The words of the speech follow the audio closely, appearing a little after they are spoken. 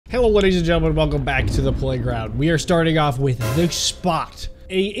Hello ladies and gentlemen, welcome back to the playground. We are starting off with The Spot,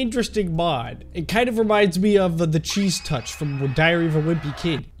 a interesting mod. It kind of reminds me of the cheese touch from Diary of a Wimpy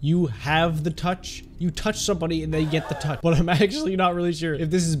Kid. You have the touch, you touch somebody and they get the touch. But I'm actually not really sure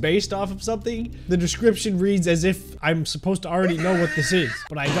if this is based off of something. The description reads as if I'm supposed to already know what this is,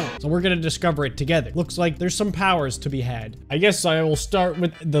 but I don't. So we're gonna discover it together. Looks like there's some powers to be had. I guess I will start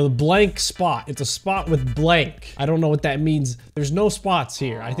with the blank spot. It's a spot with blank. I don't know what that means. There's no spots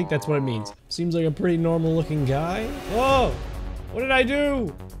here. I think that's what it means. Seems like a pretty normal looking guy. Whoa! What did I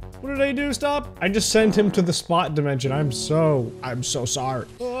do? What did I do? Stop! I just sent him to the spot dimension. I'm so sorry.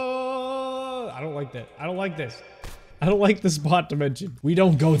 I don't like that. I don't like this. I don't like the spot dimension. We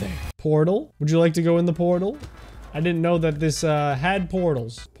don't go there. Portal? Would you like to go in the portal? I didn't know that this had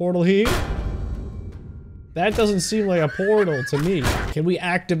portals. Portal here? That doesn't seem like a portal to me. Can we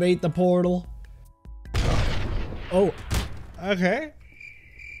activate the portal? Oh, okay.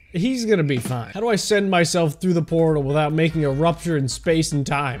 He's gonna be fine. How do I send myself through the portal without making a rupture in space and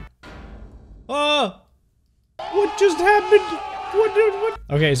time? Ah! What just happened? What?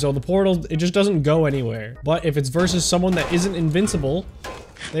 Okay, so the portal, it just doesn't go anywhere. But if it's versus someone that isn't invincible,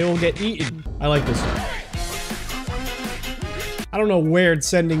 they will get eaten. I like this. I don't know where it's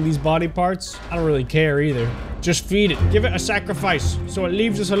sending these body parts. I don't really care either. Just feed it. Give it a sacrifice so it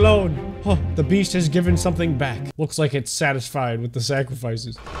leaves us alone. Oh, the beast has given something back. Looks like it's satisfied with the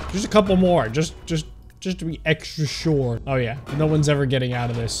sacrifices. Just a couple more, just to be extra sure. Oh yeah, no one's ever getting out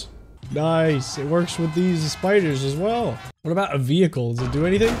of this. Nice, it works with these spiders as well. What about a vehicle? Does it do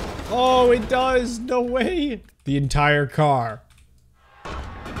anything? Oh, it does, no way. The entire car.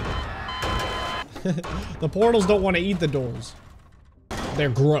 The portals don't want to eat the doors. They're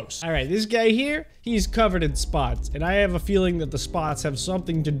gross. All right, this guy here, he's covered in spots. And I have a feeling that the spots have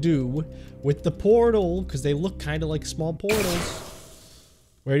something to do with the portal because they look kind of like small portals.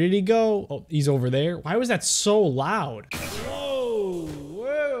 Where did he go? Oh, he's over there. Why was that so loud? Whoa,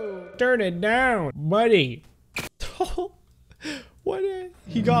 whoa. Turn it down, buddy. What?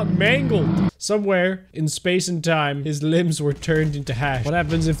 He got mangled. Somewhere in space and time, his limbs were turned into hash. What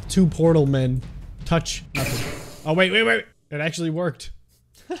happens if two portal men touch nothing? Oh, wait. It actually worked.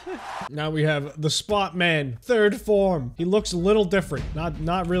 Now we have the Spot Man, third form. He looks a little different.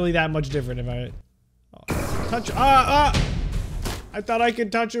 Not really that much different if I... touch... I thought I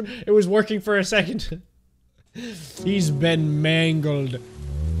could touch him. It was working for a second. He's been mangled.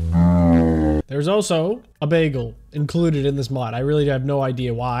 There's also a bagel included in this mod. I really have no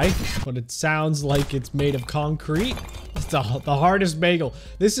idea why, but it sounds like it's made of concrete. It's the hardest bagel.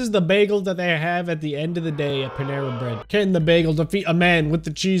 This is the bagel that they have at the end of the day at Panera Bread. Can the bagel defeat a man with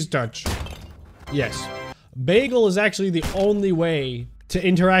the cheese touch? Yes. Bagel is actually the only way to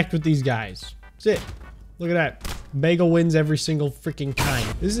interact with these guys. That's it. Look at that. Bagel wins every single freaking time.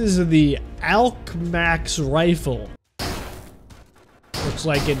 This is the Max rifle. Looks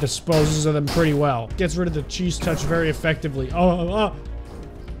like it disposes of them pretty well. Gets rid of the cheese touch very effectively.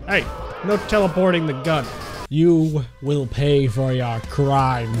 Hey, no teleporting the gun. You will pay for your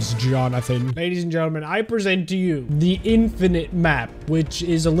crimes, Jonathan. Ladies and gentlemen, I present to you the infinite map, which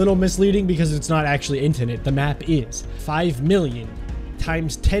is a little misleading because it's not actually infinite. The map is 5 million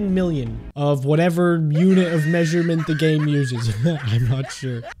times 10 million of whatever unit of measurement the game uses. I'm not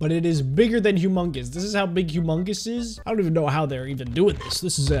sure. But it is bigger than humongous. This is how big humongous is. I don't even know how they're even doing this.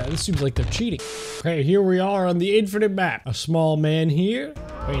 This seems like they're cheating. Okay, here we are on the infinite map. A small man here.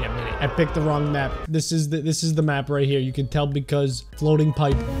 Wait a minute, I picked the wrong map. This is the map right here. You can tell because floating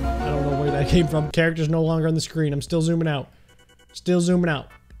pipe. I don't know where that came from. Character's no longer on the screen. I'm still zooming out. Still zooming out.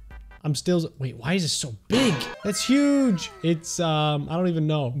 Wait, why is it so big? That's huge. It's, I don't even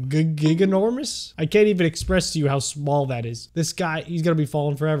know. Giganormous? I can't even express to you how small that is. This guy, he's gonna be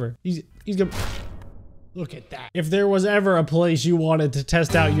falling forever. He's gonna... Look at that. If there was ever a place you wanted to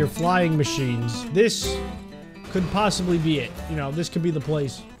test out your flying machines, this could possibly be it. You know, this could be the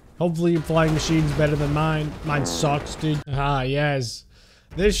place. Hopefully your flying machine's better than mine. Mine sucks, dude. Ah, yes.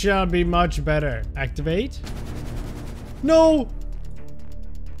 This shall be much better. Activate? No!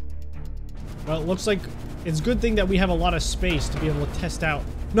 Well, it looks like it's a good thing that we have a lot of space to be able to test out.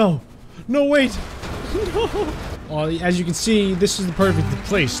 No, wait. No. Well, as you can see, this is the perfect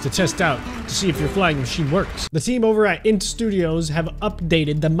place to test out to see if your flying machine works. The team over at Int Studios have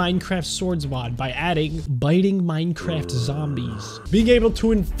updated the Minecraft Swords mod by adding biting Minecraft zombies. Being able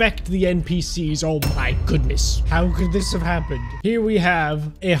to infect the NPCs, oh my goodness. How could this have happened? Here we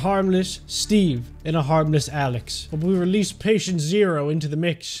have a harmless Steve and a harmless Alex. But we release Patient Zero into the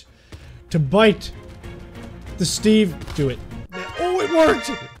mix to bite the Steve. Do it. Oh, it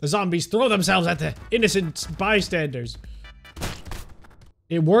worked! The zombies throw themselves at the innocent bystanders.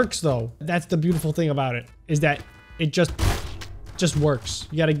 It works though. That's the beautiful thing about it, is that it just works.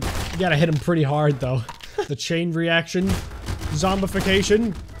 You gotta hit them pretty hard though. The chain reaction,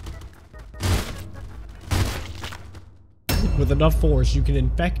 zombification. With enough force, you can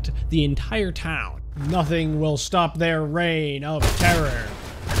infect the entire town. Nothing will stop their reign of terror.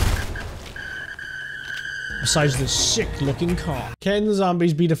 Besides this sick-looking car. Can the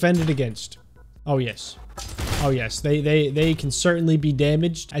zombies be defended against? Oh yes. Oh yes, they can certainly be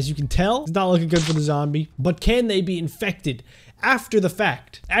damaged. As you can tell, it's not looking good for the zombie. But can they be infected after the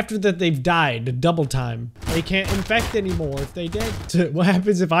fact? After that they've died double time. They can't infect anymore if they did. What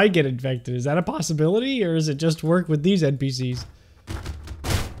happens if I get infected? Is that a possibility, or does it just work with these NPCs?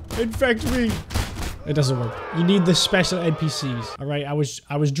 Infect me! It doesn't work. You need the special NPCs. All right, I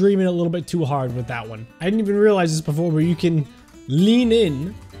was dreaming a little bit too hard with that one. I didn't even realize this before, but you can lean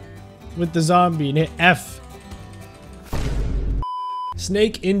in with the zombie and hit F.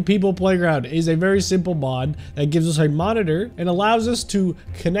 Snake in People Playground is a very simple mod that gives us a monitor and allows us to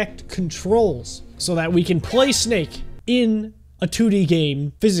connect controls so that we can play Snake in a 2D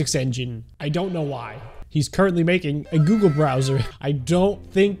game physics engine. I don't know why. He's currently making a Google browser. I don't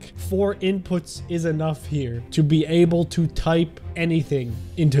think 4 inputs is enough here to be able to type anything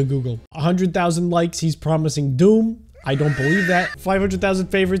into Google. 100,000 likes, he's promising Doom. I don't believe that. 500,000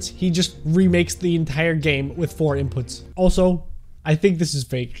 favorites, he just remakes the entire game with 4 inputs. Also, I think this is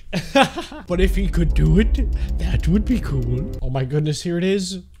fake. But if he could do it, that would be cool. Oh my goodness, here it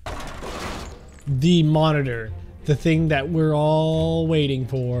is. The monitor. The thing that we're all waiting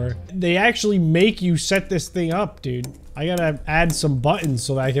for. They actually make you set this thing up, dude. I gotta add some buttons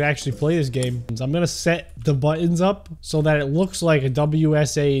so that I can actually play this game. I'm gonna set the buttons up so that it looks like a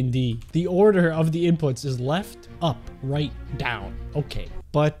WSA and D. The order of the inputs is left, up, right, down. Okay.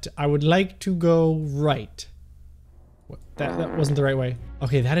 But I would like to go right. What? That wasn't the right way.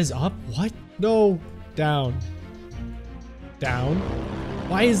 Okay, that is up? What? No. Down. Down.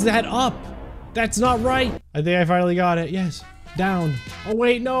 Why is that up? That's not right. I think I finally got it. Yes. Down. Oh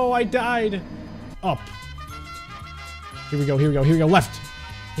wait, no, I died. Up. Here we go, here we go, here we go. Left.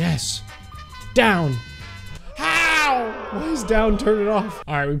 Yes. Down. How? Why is down turning off?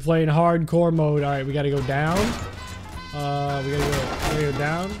 All right, we're playing hardcore mode. All right, we gotta go down. We gotta go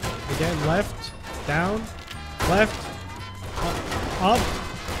down. Again, left. Down. Left. Up.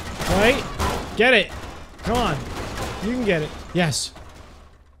 Right. Get it. Come on. You can get it. Yes.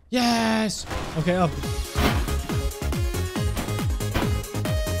 Yes! Okay, up.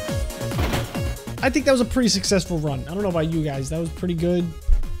 I think that was a pretty successful run. I don't know about you guys. That was pretty good.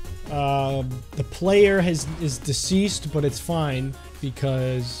 The player is deceased, but it's fine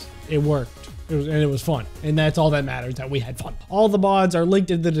because it worked. And it was fun. And that's all that matters, that we had fun. All the mods are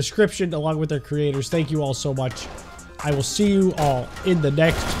linked in the description along with their creators. Thank you all so much. I will see you all in the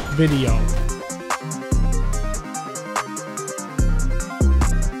next video.